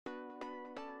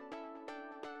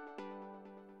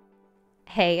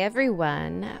Hey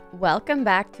everyone, welcome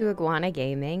back to Iguana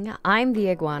Gaming. I'm the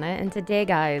Iguana, and today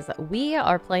guys, we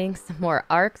are playing some more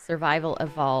ARK Survival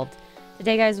Evolved.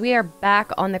 Today guys, we are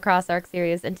back on the CrossARK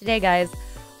series, and today guys,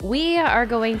 we are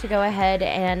going to go ahead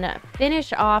and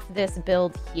finish off this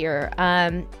build here.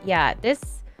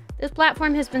 This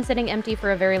platform has been sitting empty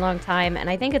for a very long time, and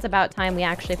I think it's about time we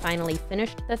actually finally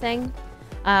finished the thing.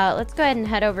 Let's go ahead and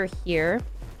head over here.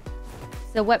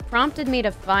 So what prompted me to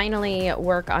finally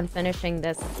work on finishing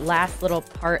this last little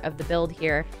part of the build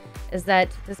here is that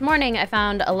this morning I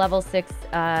found a level 6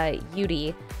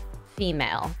 UD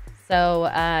female. So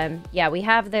yeah, we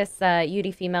have this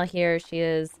UD female here. She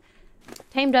is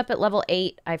tamed up at level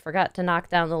 8. I forgot to knock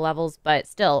down the levels, but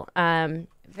still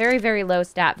very, very low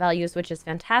stat values, which is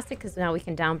fantastic because now we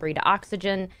can downbreed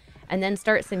oxygen and then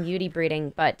start some UD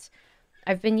breeding. But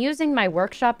I've been using my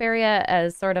workshop area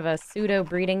as sort of a pseudo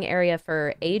breeding area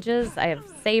for ages. I have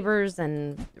sabers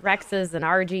and rexes and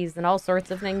RGs and all sorts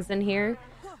of things in here.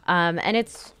 And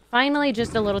it's finally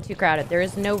just a little too crowded. There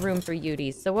is no room for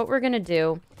UDs. So what we're going to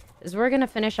do is we're going to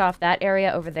finish off that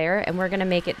area over there and we're going to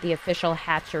make it the official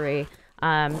hatchery.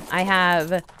 I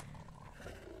have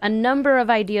a number of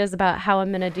ideas about how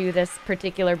I'm going to do this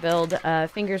particular build.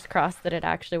 Fingers crossed that it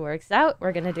actually works out.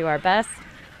 We're going to do our best.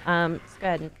 Let's go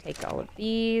ahead and take all of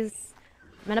these.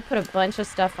 I'm going to put a bunch of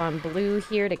stuff on blue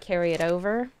here to carry it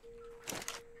over.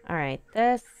 Alright,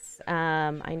 this.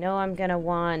 I know I'm going to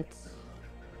want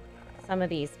some of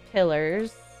these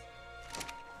pillars.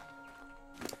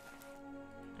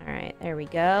 Alright, there we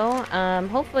go.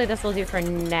 Hopefully this will do for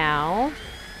now.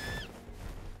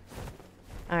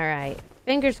 Alright,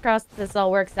 fingers crossed this all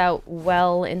works out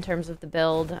well in terms of the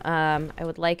build. I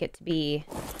would like it to be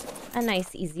a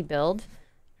nice, easy build.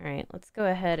 Alright, let's go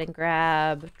ahead and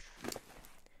grab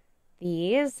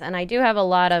these. And I do have a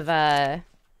lot of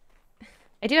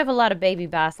baby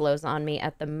basilos on me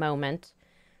at the moment.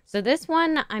 So this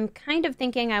one, I'm kind of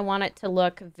thinking I want it to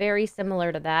look very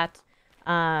similar to that.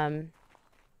 Yeah,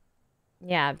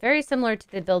 very similar to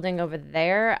the building over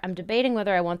there. I'm debating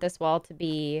whether I want this wall to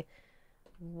be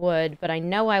wood, but I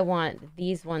know I want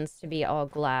these ones to be all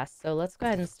glass. So let's go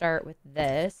ahead and start with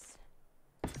this.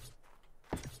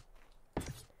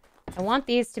 I want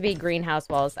these to be greenhouse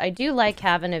walls. I do like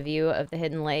having a view of the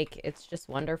hidden lake. It's just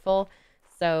wonderful.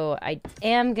 So I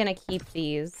am going to keep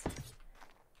these.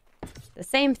 The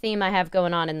same theme I have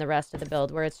going on in the rest of the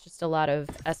build, where it's just a lot of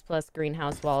S+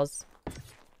 greenhouse walls.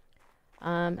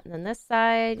 And then this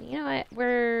side, you know what?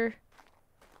 We're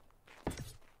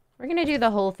going to do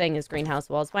the whole thing as greenhouse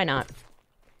walls. Why not?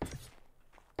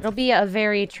 It'll be a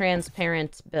very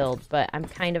transparent build, but I'm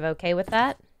kind of okay with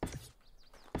that.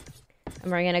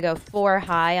 And we're going to go 4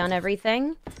 high on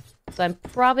everything. So I'm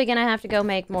probably going to have to go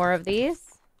make more of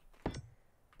these.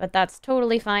 But that's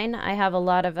totally fine. I have a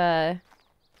lot of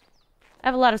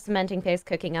cementing paste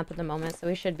cooking up at the moment, so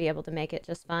we should be able to make it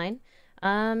just fine.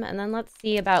 And then let's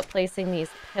see about placing these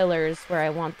pillars where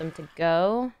I want them to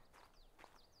go.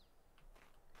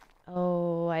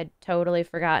 Oh, I'd totally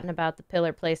forgotten about the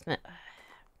pillar placement.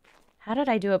 How did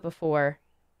I do it before?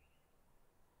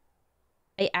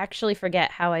 I actually forget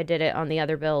how I did it on the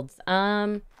other builds.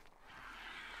 I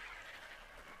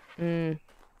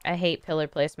hate pillar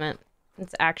placement.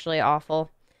 It's actually awful.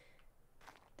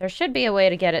 There should be a way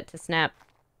to get it to snap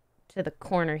to the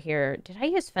corner here. Did I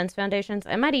use fence foundations?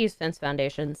 I might have used fence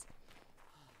foundations.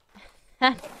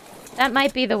 That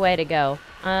might be the way to go.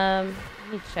 Let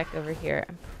me check over here.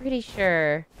 I'm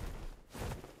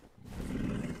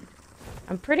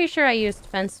pretty sure I used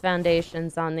fence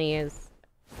foundations on these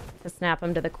to snap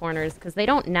them to the corners, because they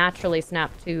don't naturally snap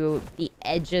to the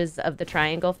edges of the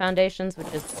triangle foundations,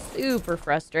 which is super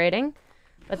frustrating.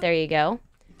 But there you go.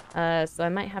 So I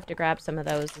might have to grab some of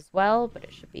those as well, but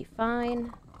it should be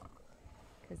fine,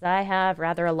 because I have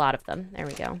rather a lot of them. There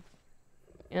we go.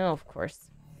 Oh, of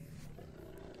course.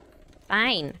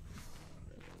 Fine.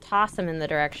 Toss them in the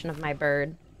direction of my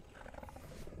bird.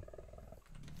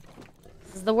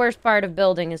 This is the worst part of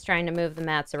building, is trying to move the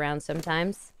mats around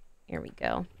sometimes. Here we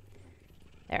go.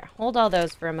 There, hold all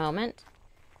those for a moment.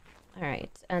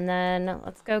 Alright, and then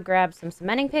let's go grab some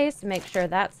cementing paste to make sure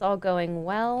that's all going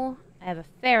well. I have a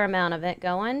fair amount of it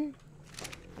going.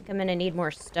 I think I'm going to need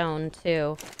more stone,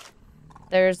 too.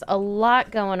 There's a lot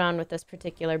going on with this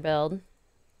particular build.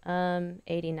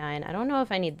 89. I don't know if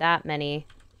I need that many.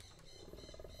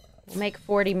 We'll make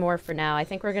 40 more for now. I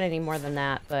think we're going to need more than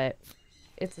that, but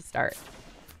it's a start.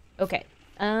 Okay.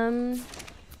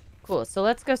 Cool, so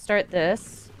let's go start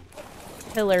this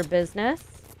pillar business.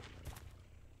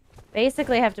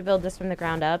 Basically, I have to build this from the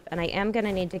ground up, and I am going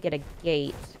to need to get a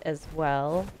gate as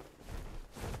well.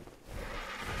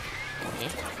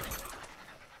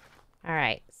 All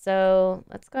right, so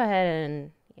let's go ahead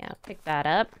and, yeah, pick that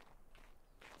up.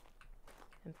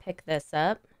 And pick this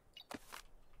up.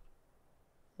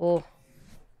 Oh,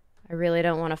 I really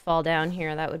don't want to fall down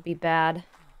here. That would be bad.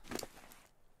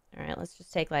 All right, let's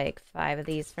just take like 5 of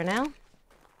these for now.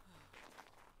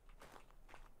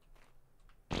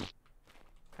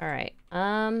 All right,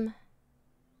 I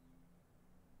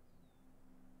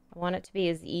want it to be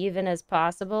as even as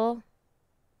possible.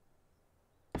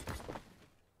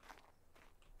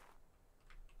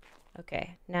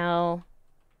 Okay, now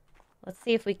let's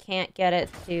see if we can't get it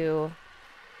to...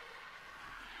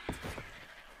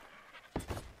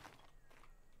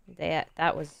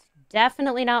 That was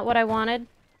definitely not what I wanted.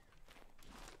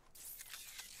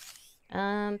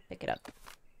 Pick it up.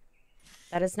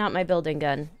 That is not my building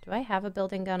gun. Do I have a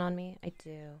building gun on me? I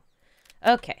do.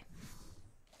 Okay.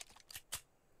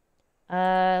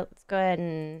 Let's go ahead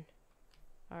and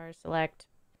select.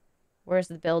 Where's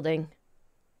the building?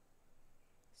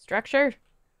 Structure.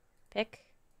 Pick.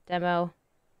 Demo.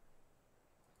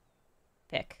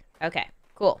 Pick. Okay,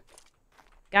 cool.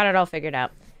 Got it all figured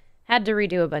out. Had to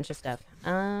redo a bunch of stuff.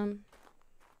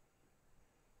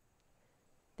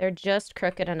 They're just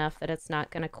crooked enough that it's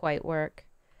not gonna quite work.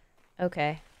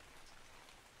 Okay.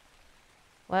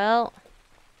 Well,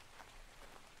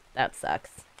 that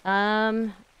sucks.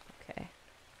 Okay.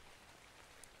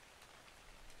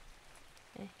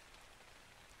 Can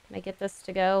I get this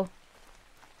to go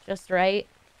just right?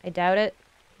 I doubt it.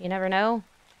 You never know.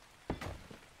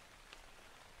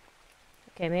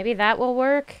 Okay, maybe that will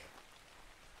work.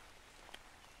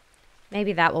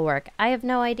 Maybe that will work. I have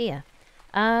no idea.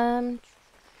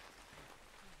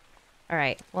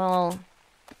 Alright, well,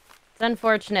 it's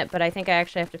unfortunate, but I think I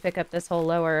actually have to pick up this whole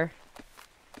lower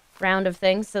round of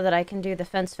things so that I can do the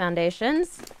fence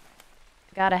foundations.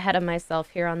 Got ahead of myself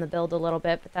here on the build a little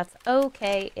bit, but that's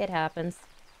okay. It happens.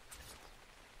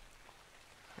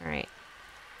 Alright.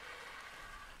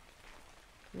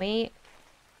 Can we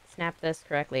snap this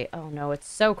correctly? Oh no, it's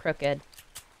so crooked.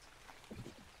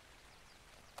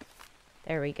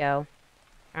 There we go.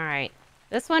 Alright.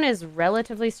 This one is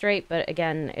relatively straight, but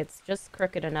again, it's just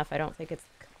crooked enough. I don't think it's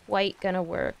quite gonna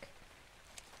work.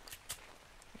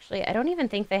 Actually, I don't even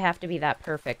think they have to be that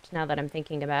perfect now that I'm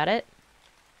thinking about it.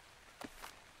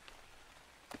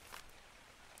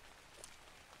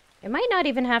 It might not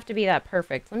even have to be that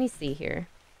perfect. Let me see here.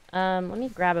 Let me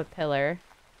grab a pillar.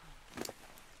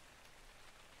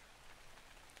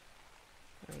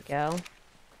 There we go.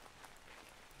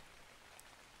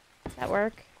 Does that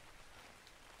work?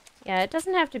 Yeah, it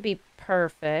doesn't have to be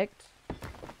perfect.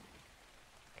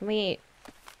 Can we...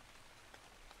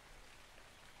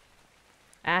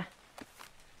 Ah.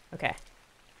 Okay.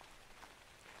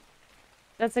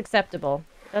 That's acceptable.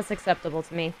 That's acceptable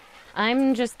to me.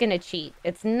 I'm just gonna cheat.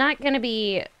 It's not gonna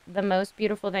be the most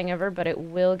beautiful thing ever, but it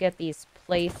will get these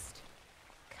placed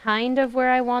kind of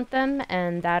where I want them,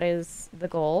 and that is the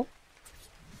goal.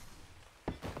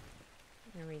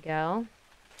 There we go.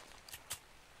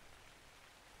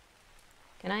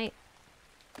 Can I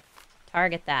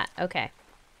target that? Okay.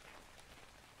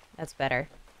 That's better.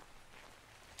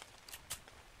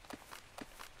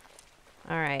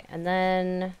 Alright, and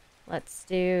then let's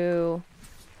do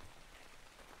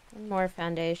one more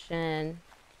foundation.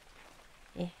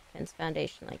 Fence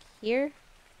foundation like here.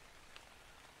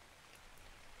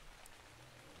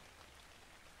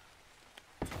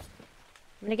 I'm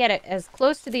gonna get it as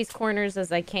close to these corners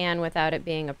as I can without it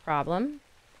being a problem.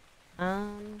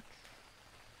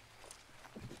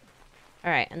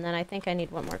 Alright, and then I think I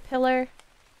need one more pillar.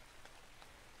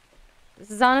 This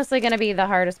is honestly going to be the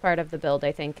hardest part of the build,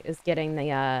 I think, is getting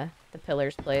the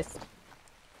pillars placed.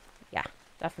 Yeah,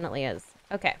 definitely is.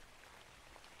 Okay.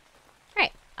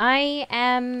 Alright, I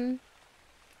am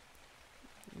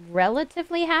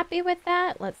relatively happy with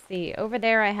that. Let's see, over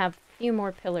there I have a few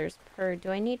more pillars per...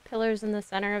 Do I need pillars in the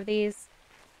center of these?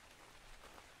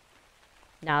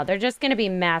 No, they're just going to be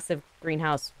massive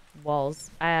greenhouse walls.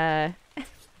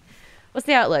 We'll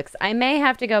see how it looks. I may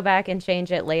have to go back and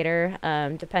change it later,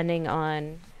 depending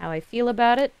on how I feel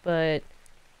about it, but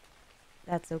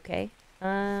that's okay.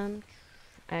 Actually,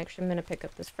 I'm going to pick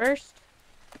up this first.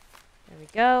 There we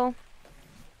go.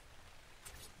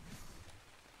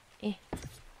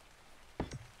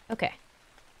 Okay.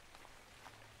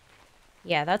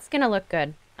 Yeah, that's going to look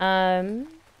good.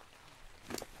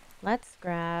 Let's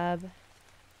grab...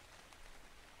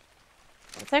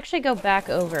 Let's actually go back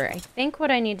over. I think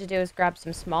what I need to do is grab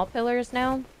some small pillars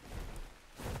now.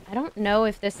 I don't know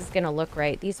if this is going to look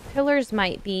right. These pillars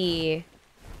might be...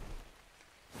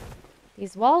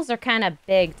 These walls are kind of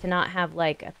big to not have,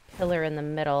 like, a pillar in the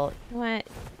middle. You know what?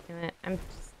 I'm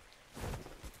just...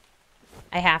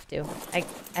 I have to.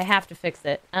 I have to fix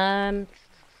it.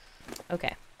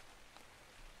 Okay.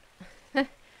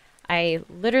 I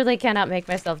literally cannot make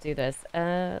myself do this.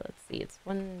 Let's see. It's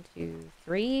 1, 2,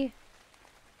 3.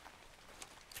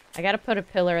 I gotta put a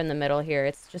pillar in the middle here.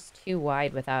 It's just too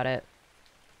wide without it.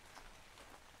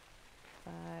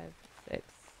 5, 6,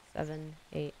 7,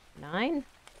 8, 9.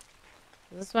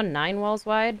 Is this one 9 walls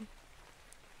wide?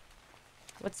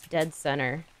 What's dead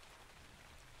center?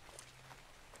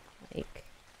 Like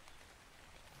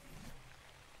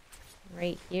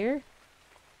right here?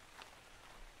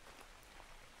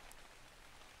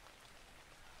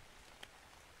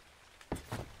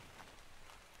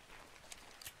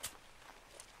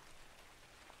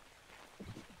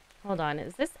 Hold on,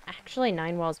 is this actually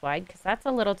 9 walls wide? Because that's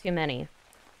a little too many.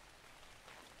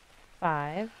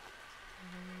 5. 1,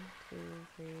 2,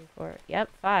 3, 4. Yep,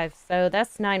 5. So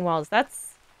that's 9 walls.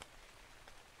 That's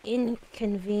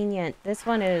inconvenient. This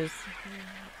one is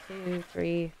 1, 2,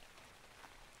 3.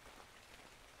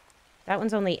 That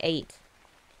one's only 8.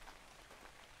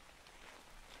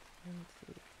 1,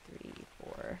 2, 3,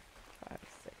 4, 5,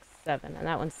 6, 7. And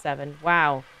that one's 7.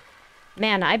 Wow.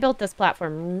 Man, I built this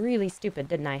platform really stupid,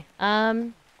 didn't I?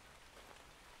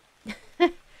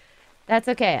 That's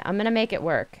okay. I'm gonna make it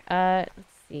work. Let's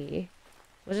see.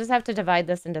 We'll just have to divide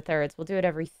this into thirds. We'll do it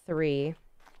every 3.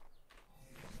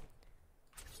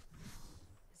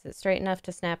 Is it straight enough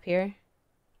to snap here?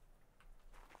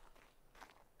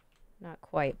 Not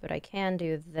quite, but I can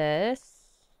do this.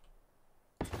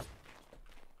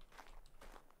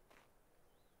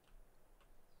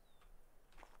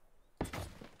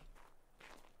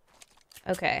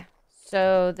 Okay,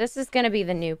 so this is going to be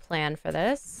the new plan for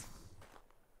this.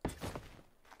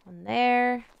 One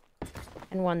there,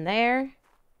 and one there.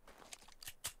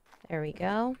 There we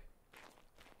go.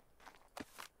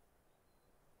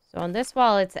 So on this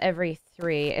wall, it's every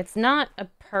 3. It's not a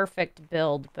perfect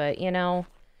build, but, you know,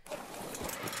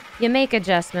 you make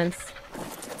adjustments.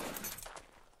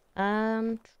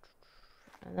 And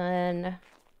then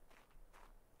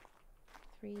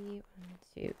 3, 1,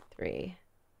 2, 3.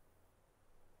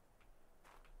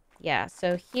 Yeah,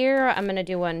 so here I'm going to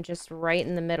do one just right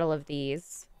in the middle of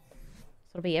these.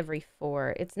 So it'll be every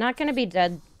 4. It's not going to be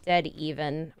dead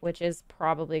even, which is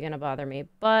probably going to bother me.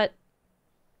 But,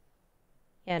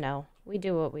 you know, we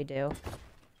do what we do.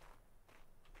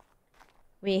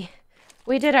 We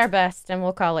did our best, and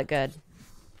we'll call it good.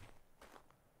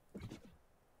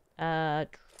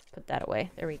 Put that away.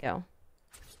 There we go.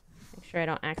 Make sure I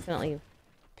don't accidentally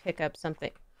pick up something.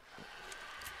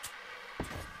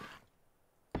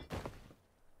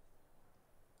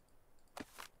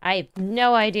 I have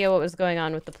no idea what was going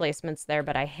on with the placements there,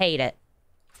 but I hate it.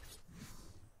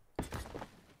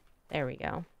 There we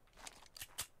go.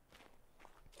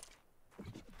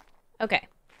 Okay.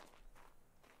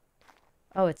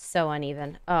 Oh, it's so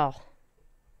uneven. Oh.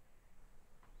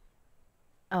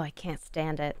 Oh, I can't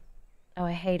stand it. Oh,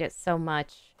 I hate it so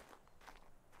much.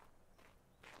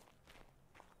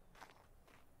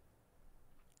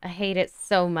 I hate it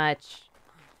so much.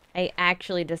 I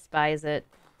actually despise it.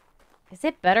 Is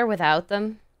it better without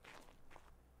them?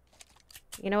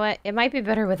 You know what? It might be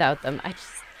better without them. I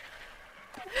just...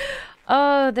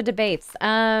 Oh, the debates.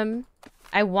 I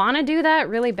want to do that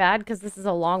really bad because this is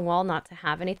a long wall not to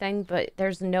have anything, but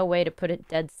there's no way to put it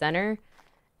dead center,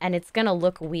 and it's going to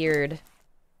look weird.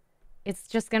 It's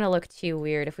just going to look too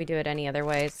weird if we do it any other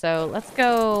way. So let's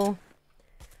go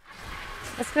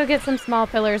get some small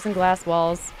pillars and glass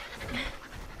walls.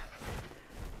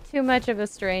 Too much of a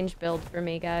strange build for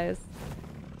me, guys.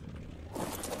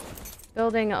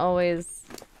 Building always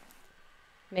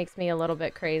makes me a little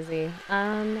bit crazy.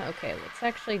 Okay, let's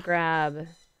actually grab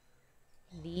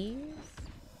these.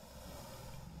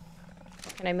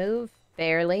 Can I move?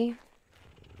 Barely.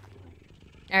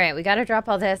 Alright, we gotta drop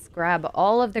all this, grab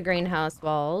all of the greenhouse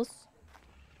walls.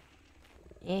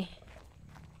 And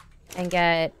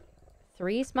get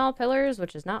 3 small pillars,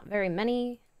 which is not very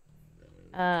many.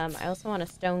 I also want a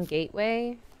stone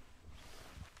gateway,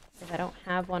 if I don't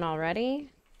have one already.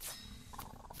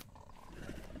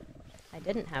 I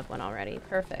didn't have one already.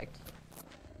 Perfect.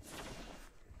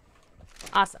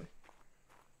 Awesome.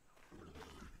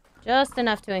 Just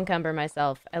enough to encumber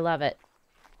myself. I love it.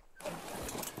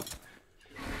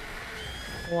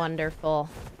 Wonderful.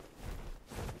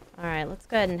 Alright, let's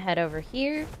go ahead and head over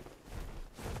here.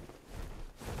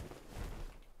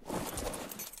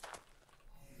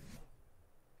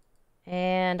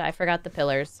 And I forgot the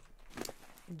pillars.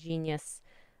 Genius.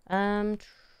 That's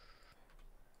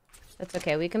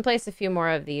okay. We can place a few more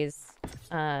of these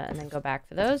and then go back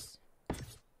for those.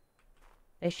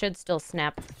 They should still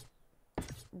snap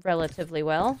relatively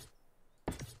well.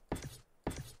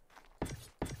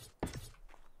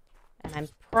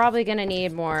 probably going to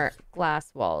need more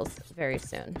glass walls very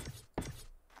soon.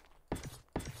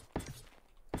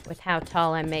 With how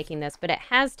tall I'm making this. But it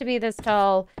has to be this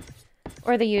tall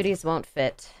or the Uties won't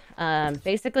fit.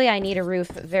 Basically, I need a roof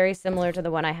very similar to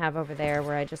the one I have over there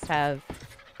where I just have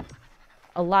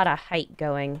a lot of height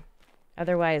going.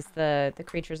 Otherwise, the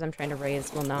creatures I'm trying to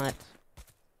raise will not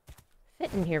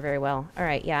fit in here very well.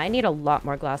 Alright, yeah, I need a lot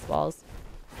more glass walls.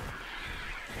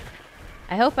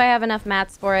 I hope I have enough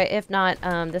mats for it. If not,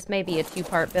 this may be a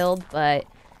 2-part build, but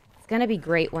it's going to be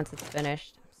great once it's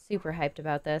finished. I'm super hyped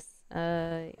about this.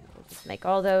 We'll just make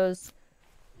all those.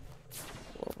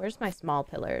 Whoa, where's my small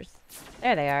pillars?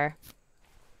 There they are.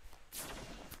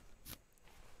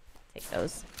 Take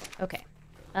those. Okay.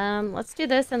 Let's do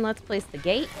this and let's place the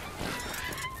gate.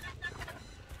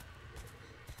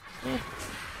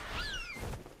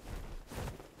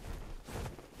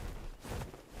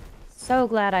 So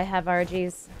glad I have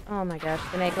RGs. Oh my gosh,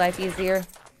 they make life easier.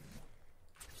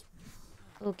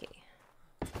 Okay.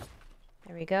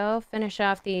 There we go. Finish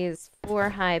off these 4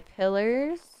 high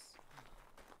pillars.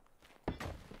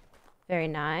 Very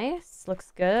nice.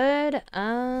 Looks good.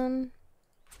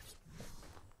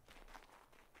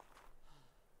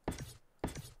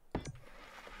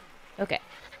 Okay.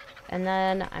 And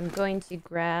then I'm going to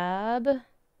grab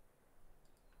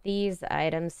these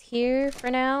items here for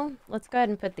now. Let's go ahead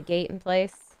and put the gate in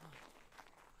place.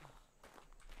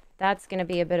 That's going to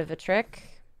be a bit of a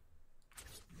trick.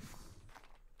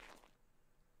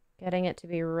 Getting it to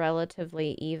be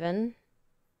relatively even.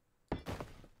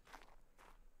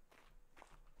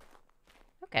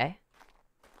 Okay.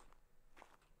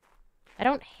 I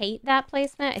don't hate that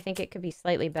placement. I think it could be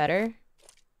slightly better.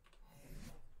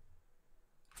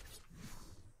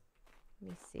 Let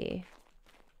me see.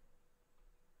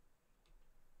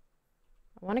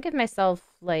 I want to give myself,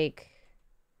 like,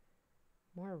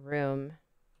 more room.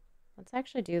 Let's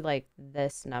actually do, like,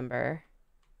 this number.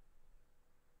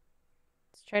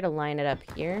 Let's try to line it up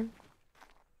here.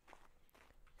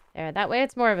 There, that way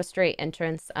it's more of a straight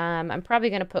entrance. I'm probably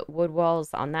going to put wood walls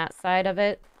on that side of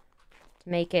it to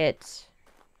make it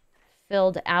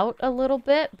filled out a little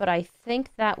bit, but I think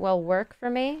that will work for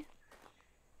me.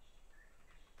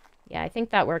 Yeah, I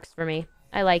think that works for me.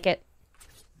 I like it.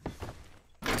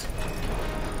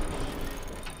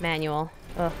 Manual.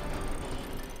 Ugh.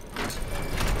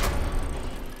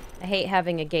 I hate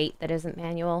having a gate that isn't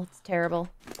manual. It's terrible.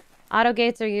 Auto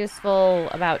gates are useful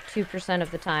about 2% of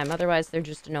the time. Otherwise, they're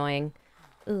just annoying.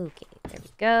 Okay, there we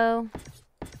go.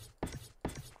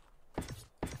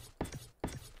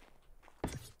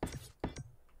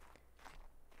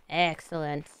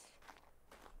 Excellent.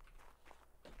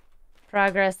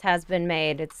 Progress has been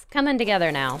made. It's coming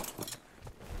together now.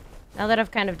 Now that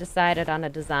I've kind of decided on a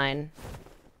design.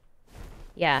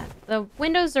 Yeah, the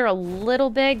windows are a little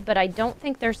big, but I don't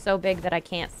think they're so big that I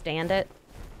can't stand it.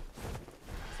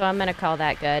 So I'm going to call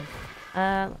that good.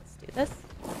 Let's do this.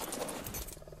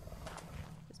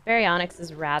 This baryonyx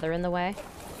is rather in the way.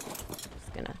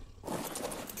 Just going to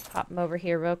pop him over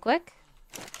here real quick.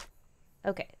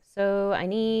 Okay, so I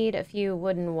need a few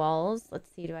wooden walls. Let's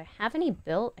see, do I have any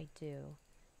built? I do.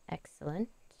 Excellent.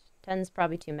 10's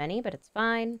probably too many, but it's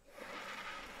fine.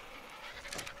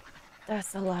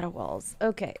 That's a lot of walls.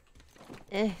 Okay.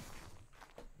 I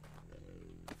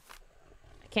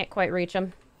can't quite reach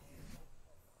them.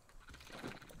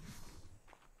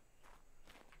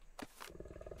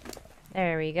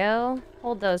 There we go.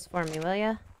 Hold those for me, will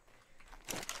ya?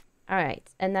 Alright,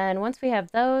 and then once we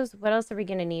have those, what else are we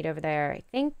going to need over there? I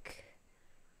think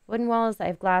wooden walls, I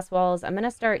have glass walls. I'm going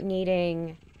to start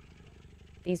needing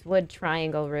these wood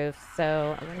triangle roofs,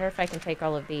 so I wonder if I can take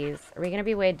all of these. Are we going to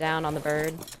be weighed down on the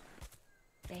bird?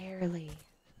 Barely.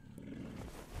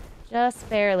 Just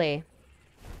barely.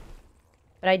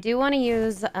 But I do want to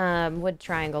use wood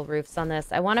triangle roofs on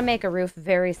this. I want to make a roof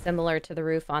very similar to the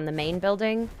roof on the main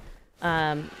building.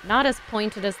 Not as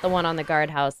pointed as the one on the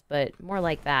guardhouse, but more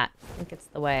like that. I think it's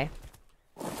the way.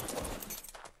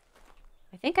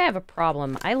 I think I have a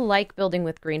problem. I like building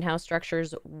with greenhouse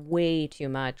structures way too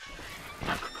much.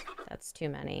 That's too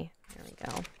many. There we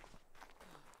go.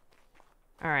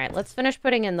 Alright, let's finish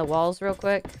putting in the walls real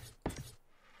quick.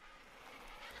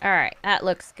 Alright, that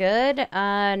looks good.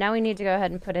 Now we need to go ahead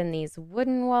and put in these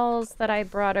wooden walls that I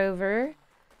brought over.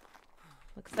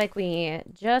 Looks like we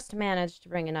just managed to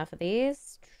bring enough of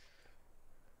these.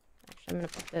 Actually, I'm going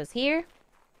to put those here.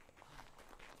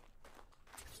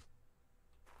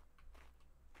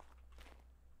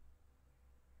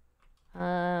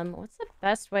 What's the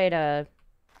best way to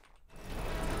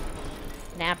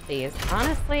snap these?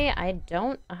 Honestly, I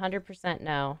don't 100%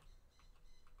 know.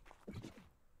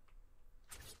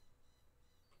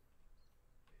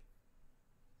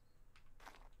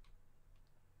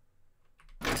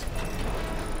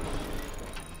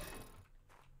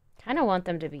 Kind of want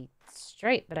them to be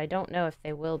straight, but I don't know if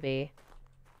they will be.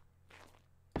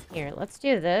 Here, let's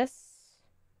do this.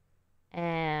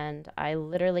 And I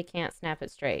literally can't snap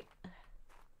it straight.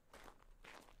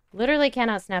 Literally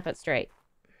cannot snap it straight.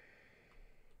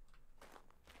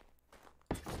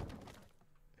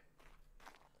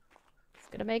 It's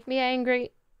gonna make me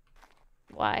angry.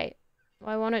 Why?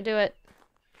 Why won't it do it?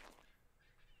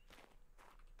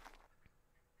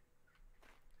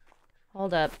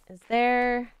 Hold up. Is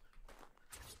there...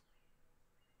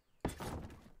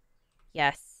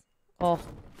 Yes. Oh.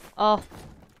 Oh.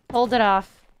 Hold it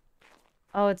off.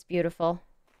 Oh, it's beautiful.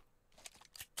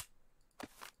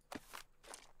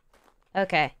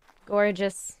 Okay.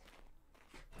 Gorgeous.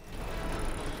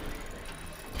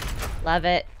 Love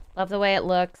it. Love the way it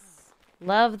looks.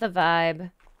 Love the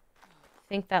vibe.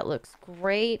 Think that looks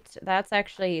great. That's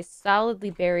actually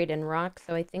solidly buried in rock,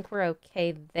 so I think we're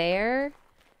okay there.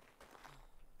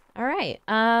 All right.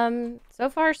 So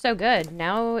far so good.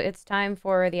 Now it's time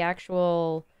for the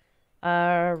actual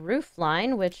roof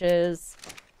line, which is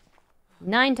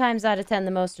 9 times out of 10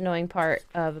 the most annoying part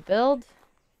of a build.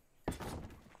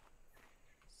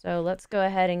 So let's go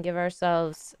ahead and give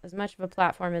ourselves as much of a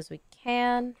platform as we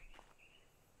can.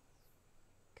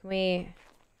 Can we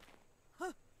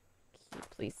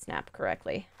please snap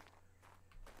correctly?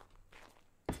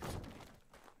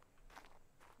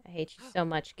 I hate you so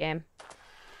much, game.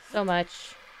 So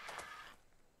much.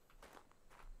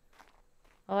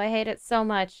 Oh, I hate it so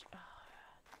much.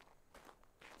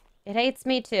 It hates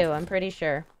me too, I'm pretty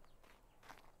sure.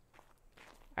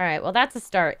 Alright, well that's a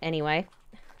start anyway.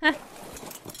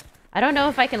 I don't know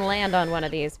if I can land on one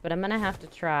of these, but I'm gonna have to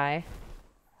try.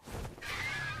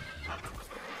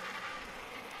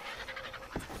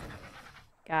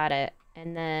 Got it.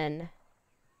 And then...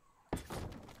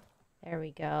 There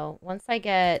we go. Once I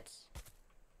get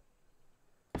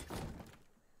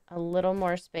a little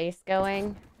more space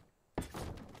going...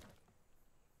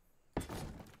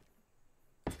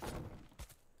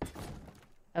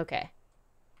 Okay.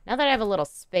 Now that I have a little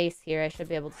space here, I should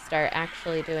be able to start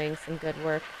actually doing some good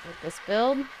work with this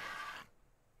build. I'm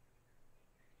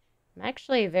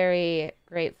actually very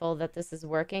grateful that this is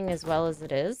working as well as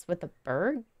it is with the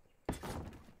bird.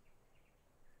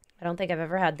 I don't think I've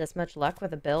ever had this much luck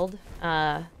with a build,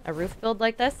 a roof build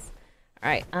like this.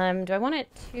 Alright, do I want it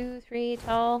 2, 3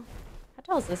 tall? How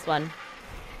tall is this one?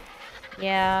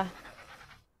 Yeah.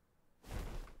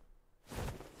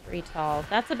 3 tall.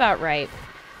 That's about right.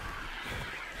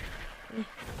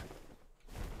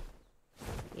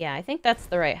 Yeah, I think that's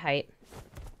the right height.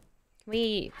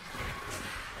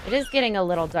 It is getting a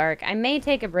little dark. I may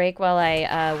take a break while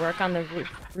I work on the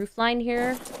roof line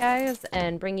here, guys,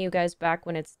 and bring you guys back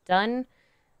when it's done.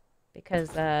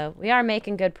 Because we are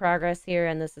making good progress here,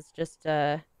 and this is just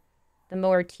the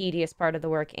more tedious part of the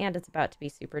work, and it's about to be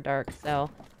super dark. So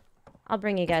I'll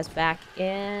bring you guys back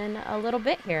in a little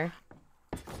bit here.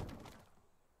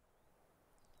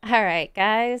 Alright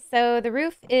guys, so the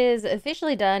roof is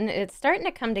officially done. It's starting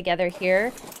to come together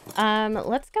here.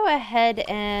 Let's go ahead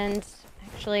and...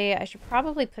 Actually, I should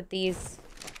probably put these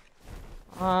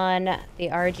on the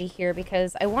RG here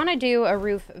because I want to do a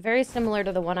roof very similar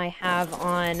to the one I have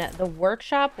on the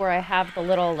workshop where I have the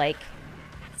little, like,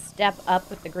 step up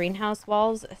with the greenhouse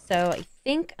walls. So I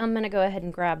think I'm going to go ahead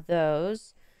and grab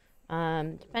those,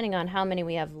 depending on how many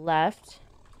we have left.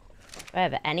 Do I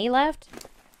have any left?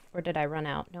 Or did I run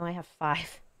out? No, I have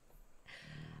 5.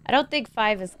 I don't think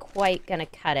 5 is quite gonna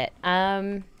cut it.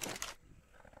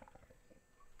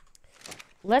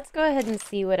 Let's go ahead and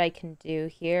see what I can do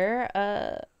here.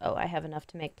 Oh, I have enough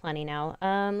to make plenty now.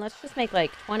 Let's just make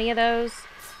like 20 of those.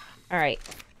 Alright,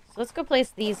 so let's go place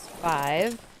these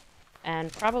 5.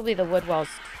 And probably the wood walls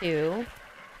too.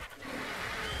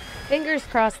 Fingers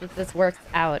crossed that this works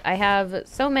out. I have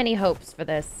so many hopes for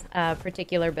this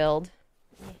particular build.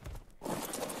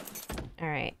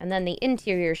 Alright, and then the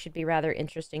interior should be rather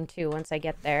interesting too once I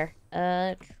get there.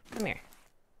 Come here.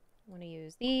 I want to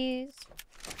use these.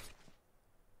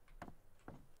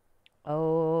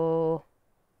 Oh.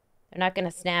 They're not going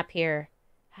to snap here.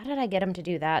 How did I get them to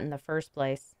do that in the first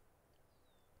place?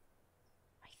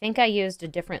 I think I used a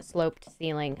different sloped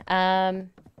ceiling.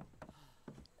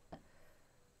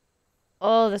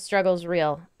 Oh, the struggle's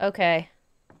real. Okay.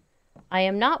 I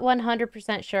am not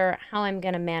 100% sure how I'm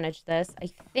going to manage this. I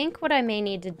think what I may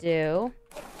need to do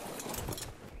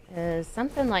is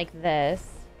something like this.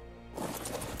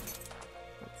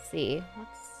 Let's see.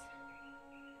 What's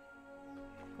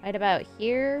right about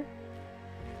here?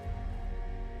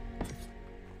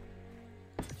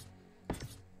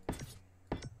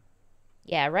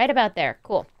 Yeah, right about there.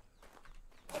 Cool.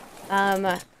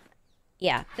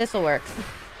 Yeah, this'll work.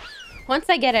 Once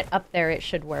I get it up there, it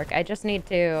should work. I just need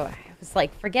to... I was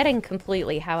like forgetting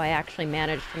completely how I actually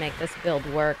managed to make this build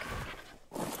work.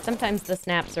 Sometimes the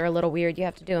snaps are a little weird. You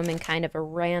have to do them in kind of a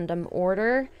random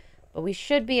order. But we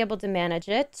should be able to manage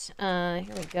it. Here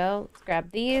we go. Let's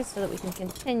grab these so that we can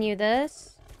continue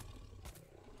this.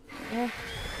 Yeah.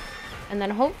 And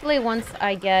then hopefully once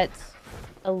I get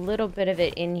a little bit of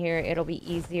it in here, it'll be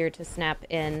easier to snap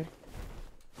in.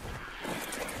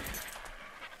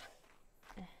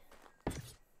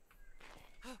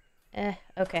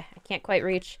 Okay, I can't quite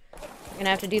reach. I'm gonna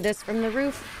have to do this from the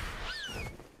roof.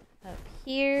 Up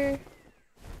here.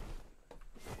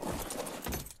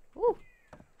 Ooh,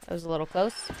 that was a little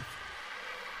close.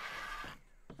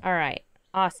 Alright,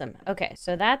 awesome. Okay,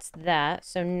 so that's that.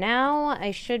 So now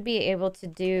I should be able to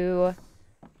do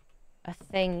a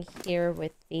thing here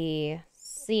with the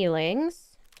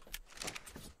ceilings.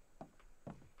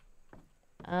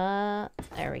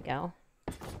 There we go.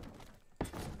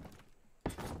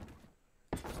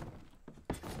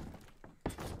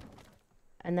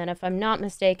 And then if I'm not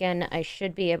mistaken, I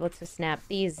should be able to snap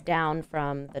these down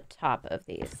from the top of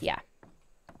these. Yeah.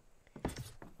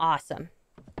 Awesome.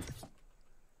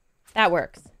 That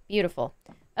works. Beautiful.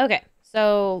 Okay,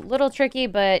 so little tricky,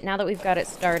 but now that we've got it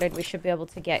started, we should be able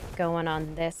to get going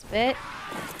on this bit.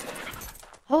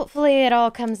 Hopefully it all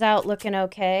comes out looking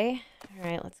okay. All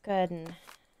right, let's go ahead and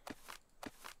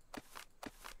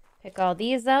pick all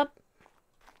these up.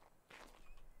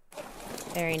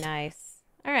 Very nice.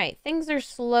 All right, things are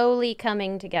slowly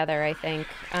coming together, I think.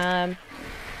 Not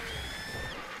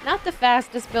the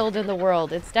fastest build in the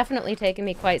world. It's definitely taken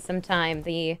me quite some time.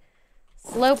 The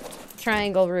sloped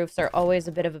triangle roofs are always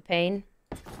a bit of a pain.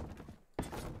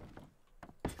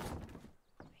 I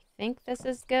think this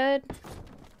is good.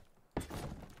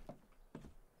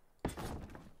 If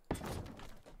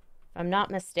I'm not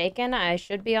mistaken, I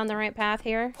should be on the right path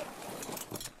here.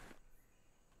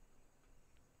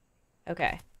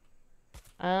 Okay.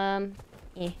 No,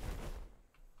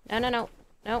 no, no.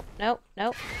 No, no,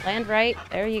 no. Land right.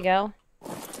 There you go.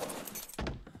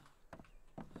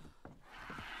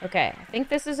 Okay, I think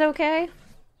this is okay.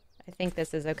 I think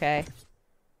this is okay.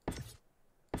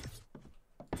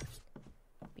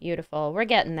 Beautiful. We're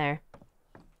getting there.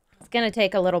 It's gonna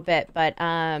take a little bit, but,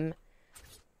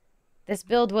 this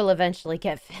build will eventually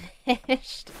get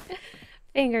finished.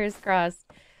 Fingers crossed.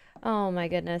 Oh my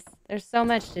goodness. There's so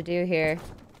much to do here.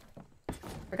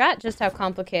 Forgot just how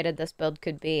complicated this build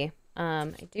could be.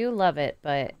 I do love it,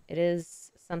 but it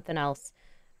is something else.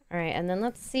 Alright, and then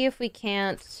let's see if we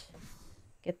can't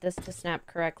get this to snap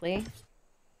correctly.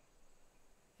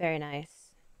 Very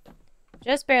nice.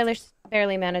 Just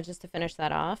barely manages to finish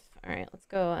that off. Alright, let's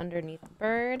go underneath the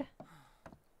bird.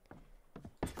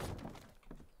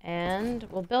 And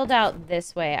we'll build out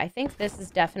this way. I think this is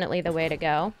definitely the way to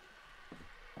go.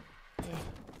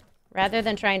 Rather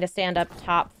than trying to stand up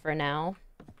top for now.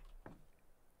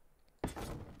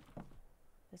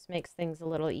 This makes things a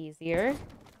little easier.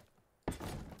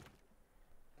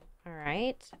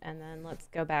 Alright, and then let's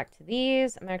go back to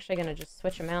these. I'm actually going to just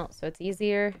switch them out so it's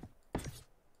easier.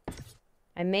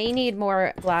 I may need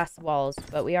more glass walls,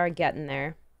 but we are getting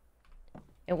there.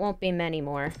 It won't be many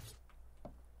more.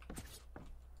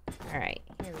 Alright,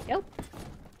 here we go.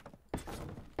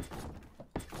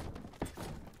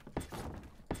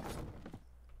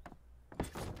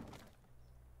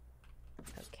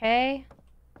 Okay.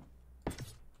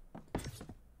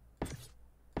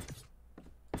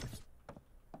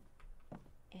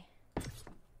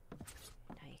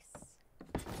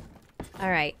 All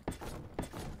right,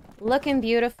 looking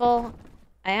beautiful.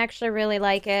 I actually really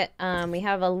like it. We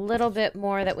have a little bit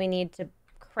more that we need to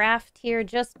craft here.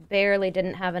 Just barely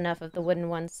didn't have enough of the wooden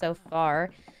ones so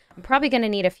far. I'm probably going to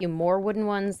need a few more wooden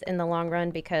ones in the long run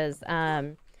because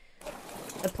the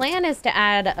plan is to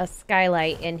add a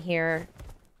skylight in here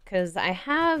because I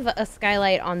have a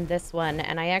skylight on this one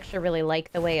and I actually really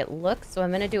like the way it looks. So I'm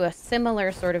going to do a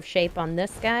similar sort of shape on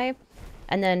this guy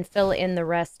and then fill in the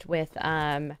rest with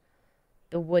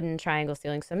the wooden triangle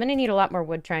ceilings. So I'm going to need a lot more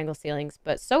wood triangle ceilings.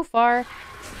 But so far,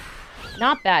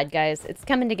 not bad, guys. It's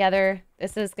coming together.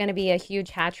 This is going to be a huge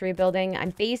hatchery building.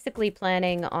 I'm basically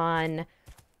planning on,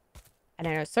 I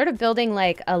don't know, sort of building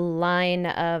like a line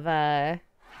of, air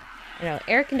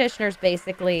conditioners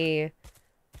basically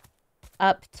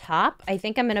up top. I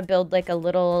think I'm going to build like a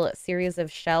little series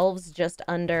of shelves just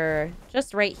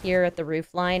right here at the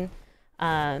roof line.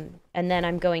 And then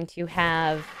I'm going to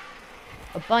have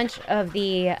a bunch of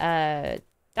the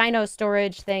dino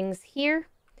storage things here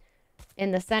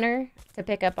in the center to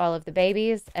pick up all of the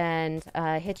babies, and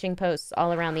hitching posts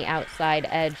all around the outside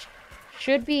edge.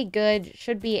 Should be good.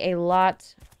 Should be a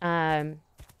lot. I've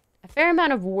fair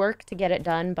amount of work to get it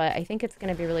done, but I think it's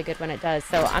going to be really good when it does.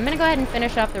 So I'm going to go ahead and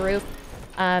finish off the roof.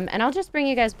 And I'll just bring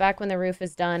you guys back when the roof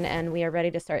is done and we are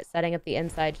ready to start setting up the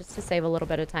inside just to save a little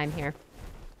bit of time here.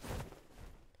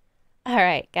 All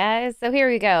right, guys, so here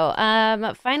we go.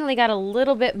 Finally got a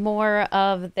little bit more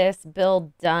of this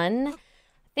build done.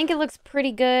 I think it looks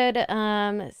pretty good.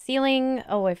 Ceiling,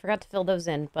 oh, I forgot to fill those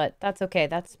in, but that's okay.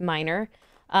 That's minor.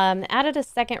 Added a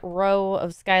second row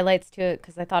of skylights to it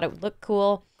because I thought it would look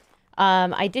cool.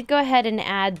 I did go ahead and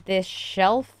add this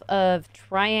shelf of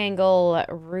triangle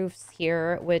roofs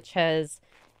here, which has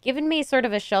given me sort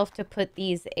of a shelf to put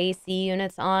these AC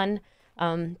units on.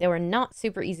 They were not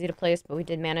super easy to place, but we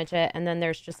did manage it. And then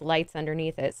there's just lights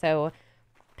underneath it. So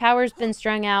power's been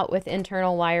strung out with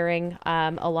internal wiring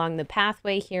along the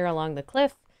pathway here, along the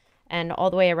cliff, and all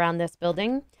the way around this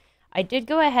building. I did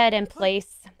go ahead and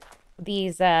place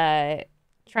these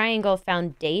triangle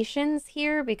foundations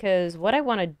here because what I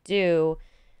want to do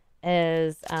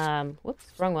is,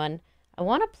 whoops, wrong one. I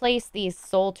want to place these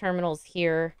soul terminals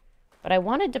here, but I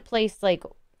wanted to place like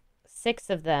 6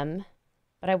 of them,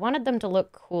 but I wanted them to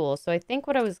look cool. So I think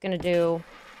what I was going to do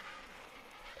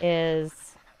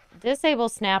is disable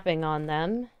snapping on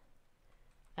them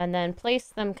and then place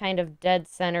them kind of dead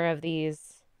center of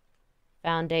these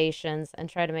foundations and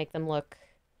try to make them look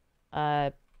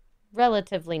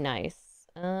relatively nice.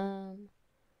 Make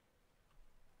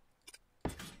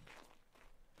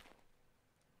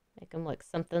them look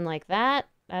something like that.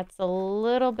 That's a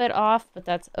little bit off, but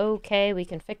that's okay. We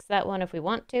can fix that one if we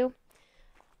want to.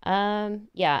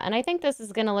 Yeah, and I think this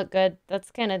is gonna look good.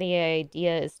 That's kind of the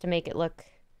idea, is to make it look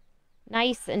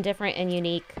nice and different and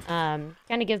unique. Kind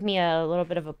of give me a little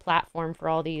bit of a platform for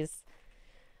all these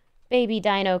baby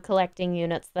dino collecting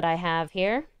units that I have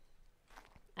here.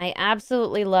 I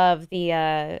absolutely love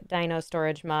the dino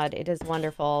storage mod. It is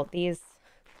wonderful. These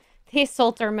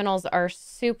soul terminals are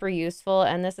super useful,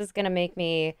 and this is going to make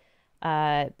me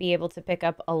be able to pick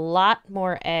up a lot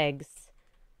more eggs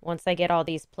once I get all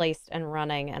these placed and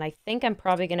running. And I think I'm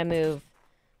probably going to move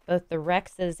both the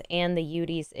Rexes and the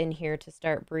Uties in here to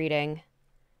start breeding,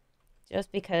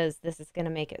 just because this is going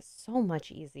to make it so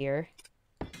much easier.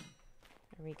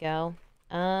 There we go.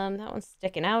 That one's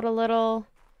sticking out a little.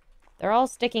 They're all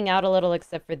sticking out a little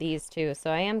except for these two,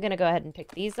 so I am going to go ahead and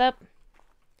pick these up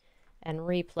and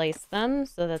replace them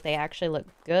so that they actually look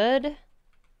good.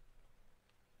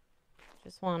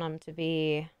 Just want them to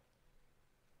be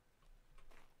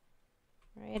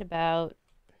right about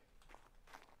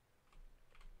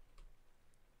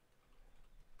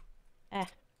right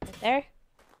there.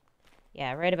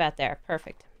 Yeah, right about there.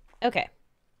 Perfect. Okay.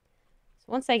 So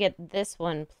once I get this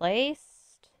one placed,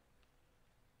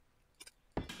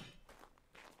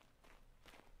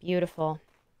 beautiful.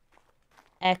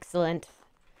 Excellent.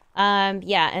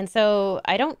 Yeah, and so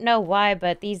I don't know why,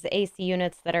 but these AC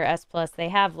units that are S+, they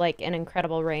have like an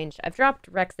incredible range. I've dropped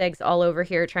Rex eggs all over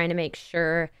here trying to make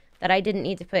sure that I didn't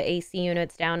need to put AC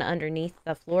units down underneath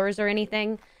the floors or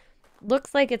anything.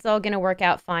 Looks like it's all going to work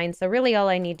out fine, so really all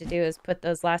I need to do is put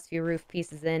those last few roof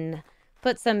pieces in,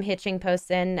 put some hitching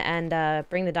posts in, and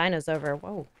bring the dinos over.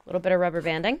 Whoa, a little bit of rubber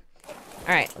banding.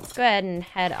 Alright, let's go ahead and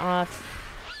head off.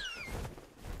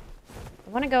 I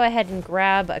want to go ahead and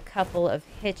grab a couple of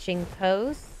hitching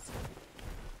posts.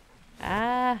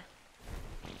 There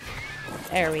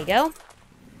we go.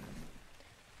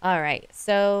 Alright,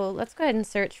 so let's go ahead and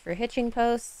search for hitching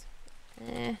posts.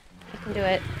 I can do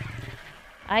it.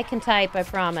 I can type, I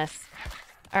promise.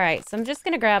 Alright, so I'm just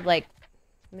going to grab, like,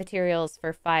 materials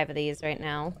for 5 of these right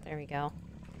now. There we go.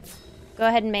 Go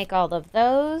ahead and make all of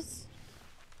those.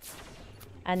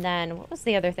 And then, what was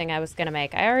the other thing I was going to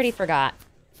make? I already forgot.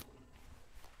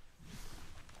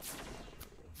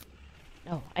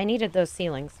 Oh, I needed those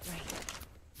ceilings.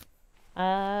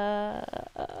 Right.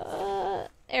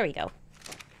 There we go.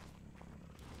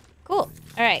 Cool.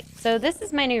 Alright, so this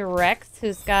is my new Rex,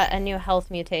 who's got a new health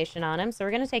mutation on him. So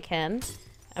we're going to take him,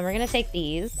 and we're going to take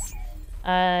these.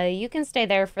 You can stay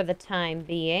there for the time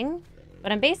being.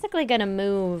 But I'm basically going to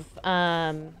move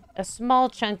a small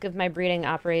chunk of my breeding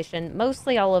operation.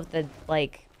 Mostly all of the,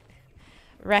 like,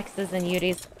 Rexes and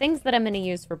Uties. Things that I'm going to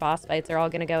use for boss fights are all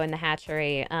going to go in the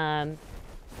hatchery.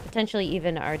 Potentially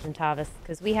even Argentavis,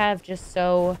 because we have just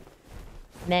so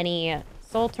many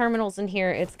soul terminals in here.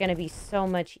 It's going to be so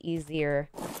much easier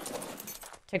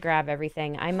to grab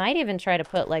everything. I might even try to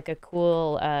put like a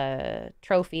cool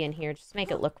trophy in here, just to make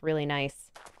it look really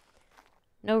nice.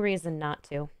 No reason not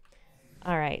to.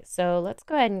 Alright, so let's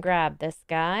go ahead and grab this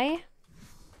guy.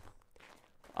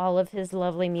 All of his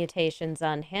lovely mutations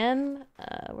on him.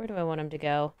 Where do I want him to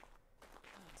go?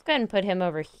 Let's go ahead and put him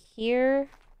over here.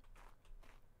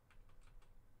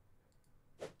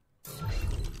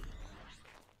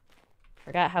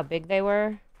 Forgot how big they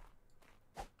were.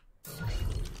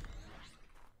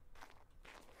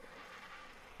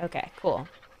 Okay, cool.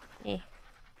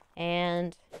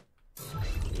 And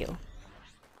you.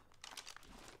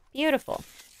 Beautiful.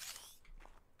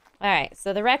 Alright,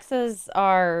 so the Rexes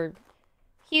are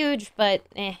huge, but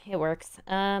it works.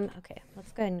 Okay,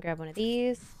 let's go ahead and grab one of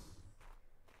these.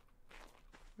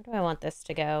 Where do I want this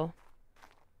to go?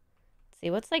 Let's see,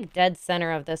 what's like dead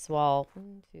center of this wall?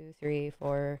 1, 2, 3,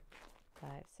 4, 5,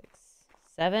 6,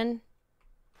 7.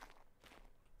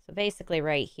 So basically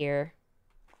right here.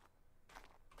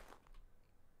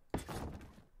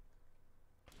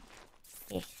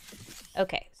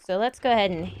 Okay, so let's go ahead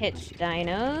and hitch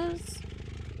dinos.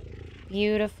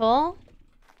 Beautiful.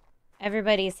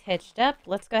 Everybody's hitched up.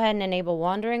 Let's go ahead and enable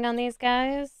wandering on these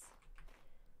guys.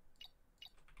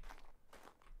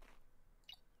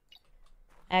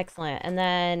 Excellent. And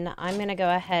then I'm going to go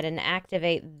ahead and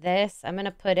activate this. I'm going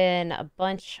to put in a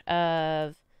bunch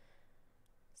of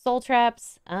soul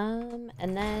traps. And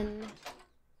then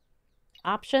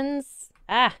options.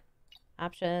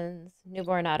 Options.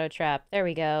 Newborn auto trap. There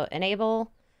we go.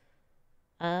 Enable.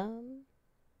 There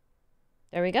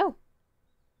we go.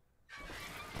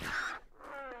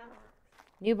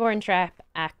 Newborn trap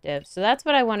active. So that's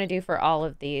what I want to do for all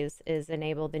of these, is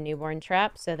enable the newborn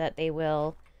trap so that they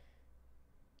will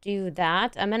do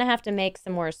that. I'm going to have to make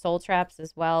some more soul traps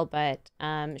as well, but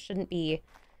shouldn't be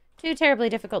too terribly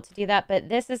difficult to do that. But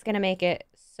this is going to make it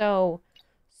so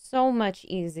much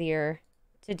easier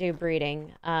to do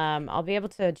breeding. I'll be able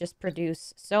to just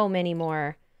produce so many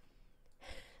more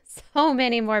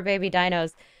baby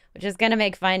dinos, which is going to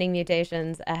make finding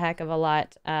mutations a heck of a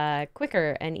lot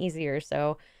quicker and easier.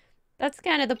 So that's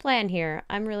kind of the plan here.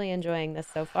 I'm really enjoying this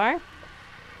so far.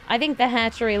 I think the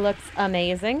hatchery looks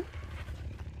amazing.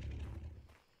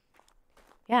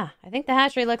 Yeah, I think the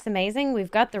hatchery looks amazing.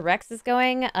 We've got the Rexes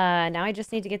going. Now I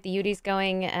just need to get the Uties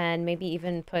going and maybe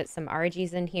even put some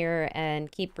RGs in here and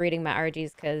keep breeding my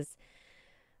RGs, because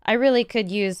I really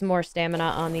could use more stamina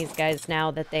on these guys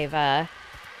now that they've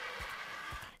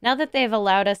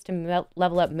allowed us to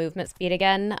level up movement speed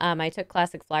again. I took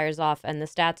classic flyers off and the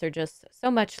stats are just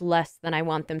so much less than I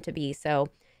want them to be. So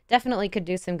definitely could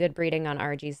do some good breeding on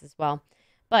RGs as well.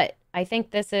 But I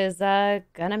think this is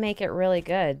gonna make it really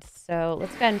good. So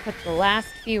let's go ahead and put the last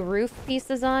few roof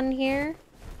pieces on here,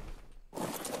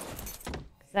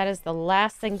 because that is the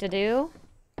last thing to do.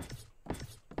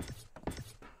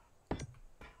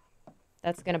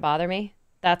 That's gonna bother me.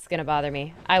 That's gonna bother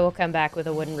me. I will come back with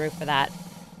a wooden roof for that.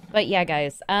 But yeah,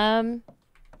 guys, go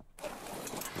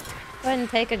ahead and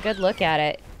take a good look at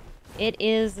it. It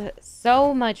is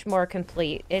so much more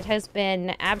complete. It has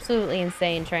been absolutely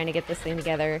insane trying to get this thing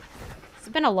together. It's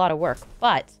been a lot of work,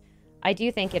 but I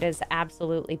do think it has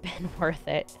absolutely been worth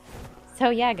it. So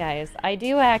yeah, guys, I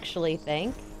do actually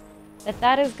think that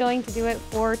that is going to do it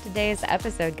for today's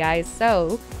episode, guys.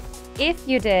 So if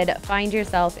you did find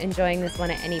yourself enjoying this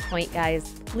one at any point, guys,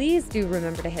 please do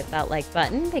remember to hit that like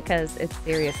button, because it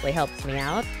seriously helps me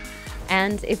out.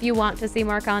 And if you want to see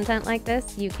more content like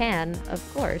this, you can,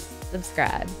 of course,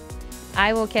 subscribe.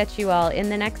 I will catch you all in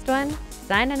the next one.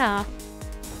 Signing off.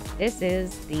 This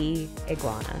is the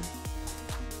Iguana.